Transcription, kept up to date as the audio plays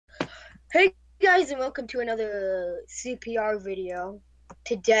Hey guys, and welcome to another CPR video.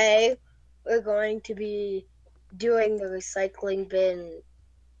 Today, we're going to be doing the recycling bin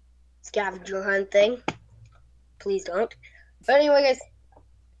scavenger hunt thing. Please don't. But anyway, guys,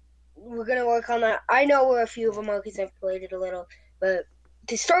 we're going to work on that. I know where a few of them are because I've played it a little. But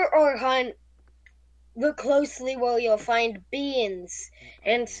to start our hunt, look closely where you'll find beans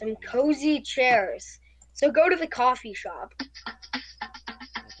and some cozy chairs. So go to the coffee shop.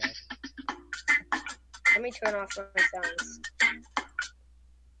 Okay. Let me turn off my sounds.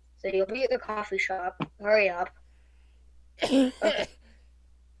 So you'll be at the coffee shop. Hurry up. Okay.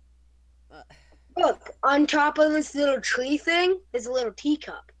 Look, on top of this little tree thing is a little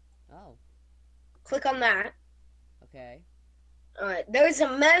teacup. Oh, Click on that. okay. Alright, there's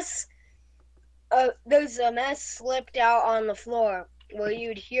a mess. There's a mess slipped out on the floor where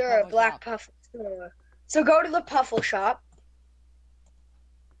you'd hear a Puffle black shop. puff snore. So go to the puffle shop.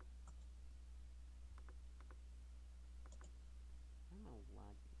 Oh,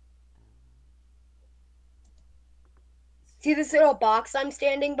 what? See this little box I'm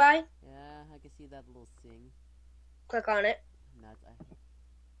standing by? Yeah, I can see that little thing. Click on it. Not.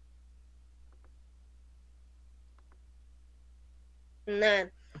 And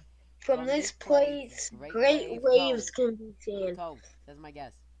then, from this place, Great great waves can be seen. Cove. That's my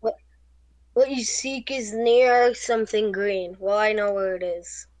guess. What you seek is near something green. Well, I know where it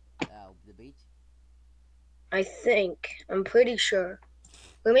is. Oh, the beach. I think. I'm pretty sure.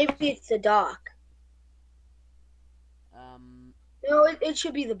 Or maybe it's the dock. No, it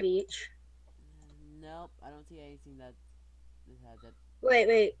should be the beach. Nope. I don't see anything that has it.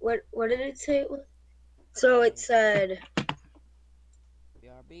 Wait. What did it say? So it said,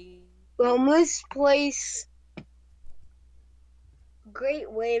 BRB. from this place,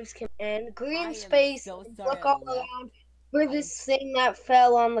 great waves can end. Green space. So And sorry look I all left. around for this thing that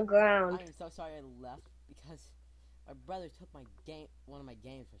fell on the ground. I am so sorry I left because my brother took my game, one of my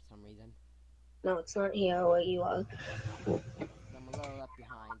games for some reason. No, it's not here where you are. I'm a little left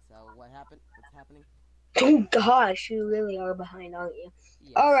behind. So what happened? What's happening? Oh gosh, you really are behind, aren't you?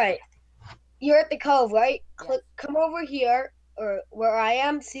 Yes. All right, you're at the cove, right? Yes. Come over here, or where I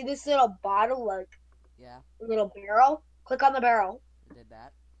am. See this little bottle, like little barrel? Click on the barrel. I did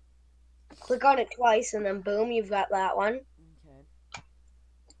that. Click on it twice, and then boom, you've got that one. Okay.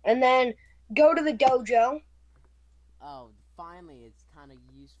 And then go to the dojo. Oh, finally, it's kind of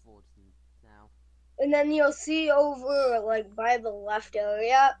useful now. And then you'll see over, like, by the left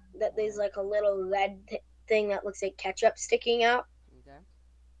area that there's, like, a little red thing that looks like ketchup sticking out. Okay.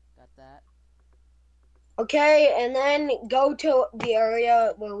 Got that. Okay, and then go to the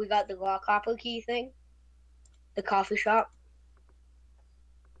area where we got the lock copper key thing. The coffee shop.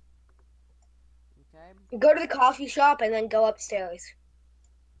 Okay. Go to the coffee shop and then go upstairs.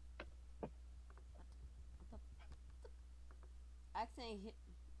 Actually,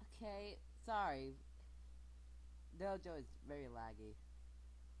 okay, sorry. Dojo is very laggy.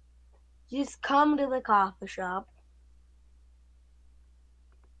 Just come to the coffee shop.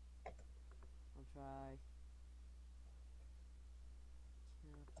 I'll try.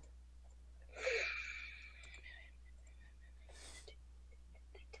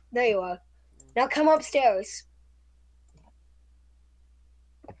 There you are. Now come upstairs.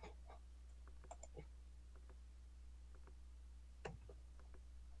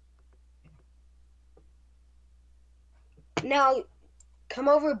 Now come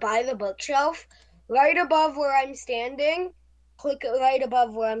over by the bookshelf. Right above where I'm standing. Click right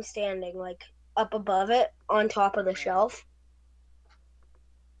above where I'm standing, like up above it, on top of the shelf.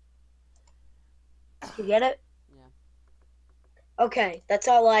 You get it? Yeah. Okay, that's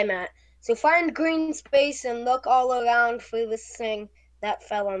all I'm at. So find green space and look all around for this thing that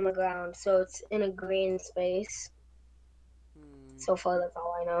fell on the ground. So it's in a green space. So far, that's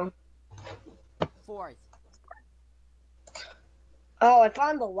all I know. Fourth. Oh, I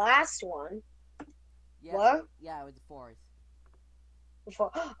found the last one. Yeah, what? Yeah, it was the fourth.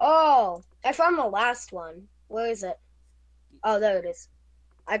 Before. Oh, I found the last one. Where is it? Oh, there it is.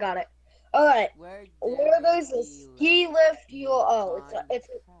 I got it. All right. Where there's a ski lift, it's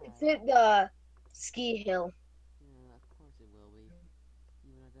at the ski hill. Yeah, of course it will be.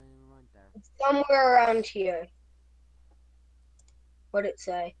 Even if I didn't run there. It's somewhere around here. What'd it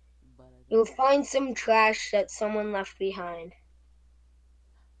say? You'll find some trash that someone left behind.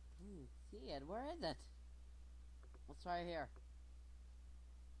 See it? Where is it? Let's try here.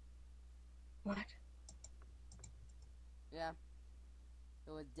 What? Yeah.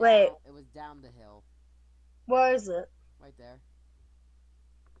 It was down. Wait. It was down the hill. Where is it? Right there.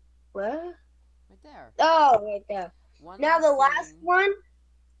 Where? Right there. Oh, right there. Now the last one.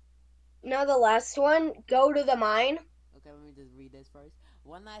 Now the last one, go to the mine. Okay, let me just read this first.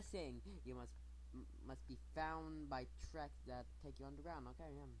 One last thing, you must be found by tracks that take you underground. Okay,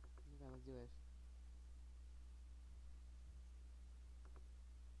 yeah. Okay, let's do this.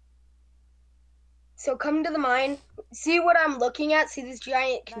 So come to the mine. See what I'm looking at? See this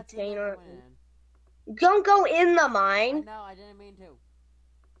giant That's the next container? one. Don't go in the I mine. know, I didn't mean to.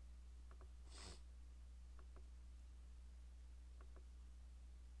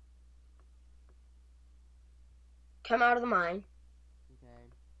 Come out of the mine. Okay.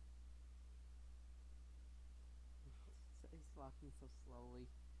 He's walking so slowly.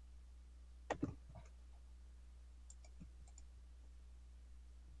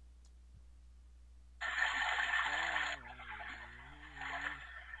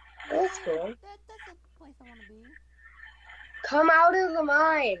 That's cool. That's a place I want to be. Come out of the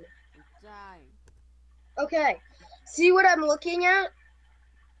mine. I'm dying. Okay. See what I'm looking at?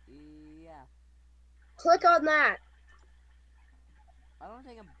 Yeah. Click on that. I don't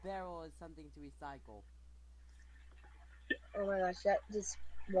think a barrel is something to recycle. Oh my gosh, that just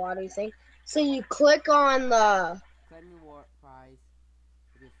water thing. So you click on the... Claim reward prize.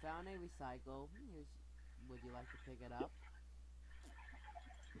 If you found a recycle, would you like to pick it up?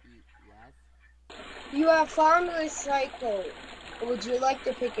 Yes. You have found a recycle. Would you like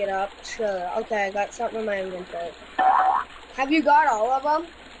to pick it up? Sure. Okay, I got something in my inventory. Have you got all of them?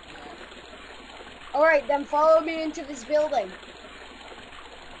 Yes. Alright, then follow me into this building.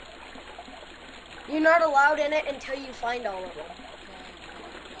 You're not allowed in it until you find all of them.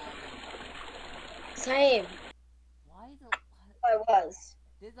 Same. Why is I was.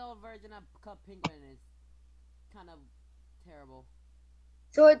 this old version of Cup Penguin is kind of terrible.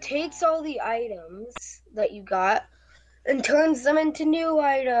 So it takes all the items that you got and turns them into new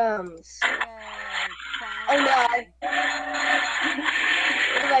items. Yay! Oh no.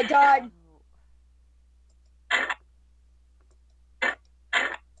 Oh, I died.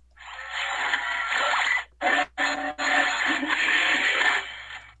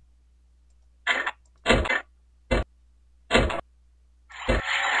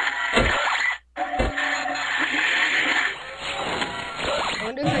 I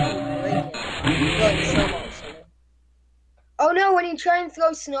wonder if I can break it. Like snowballs. Oh no, when you try and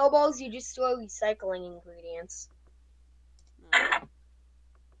throw snowballs, you just throw recycling ingredients.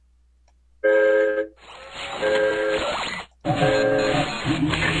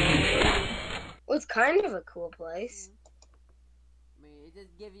 Well, it's kind of a cool place. I mean, it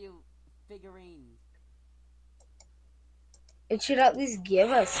just gives you figurines. It should at least give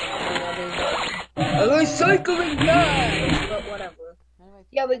us something other than a recycling badge, but whatever.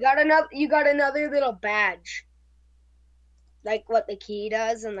 Yeah, we got another. You got another little badge, like what the key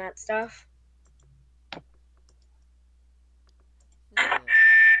does and that stuff. Oh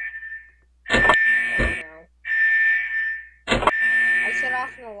no! I set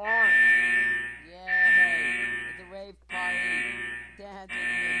off an alarm. Yay! It's a rave party. Dance with me.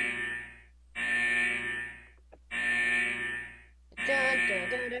 Dun, dun,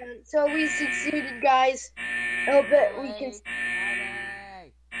 dun, dun. So we succeeded, guys. I hope that we can. Party.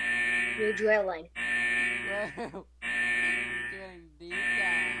 You're drilling. Whoa. Drilling deep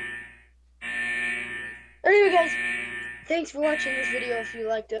down. Anyway, guys, thanks for watching this video. If you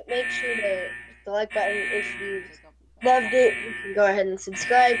liked it, make sure to hit the like button. If you loved it, you can go ahead and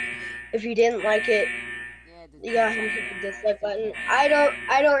subscribe. If you didn't like it, you go ahead and hit the dislike button. I don't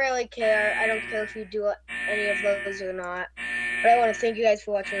really care. I don't care if you do any of those or not. But I want to thank you guys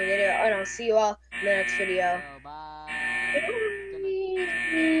for watching the video, and I'll see you all in the next video. Bye.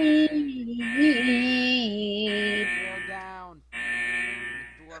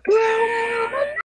 Drill down.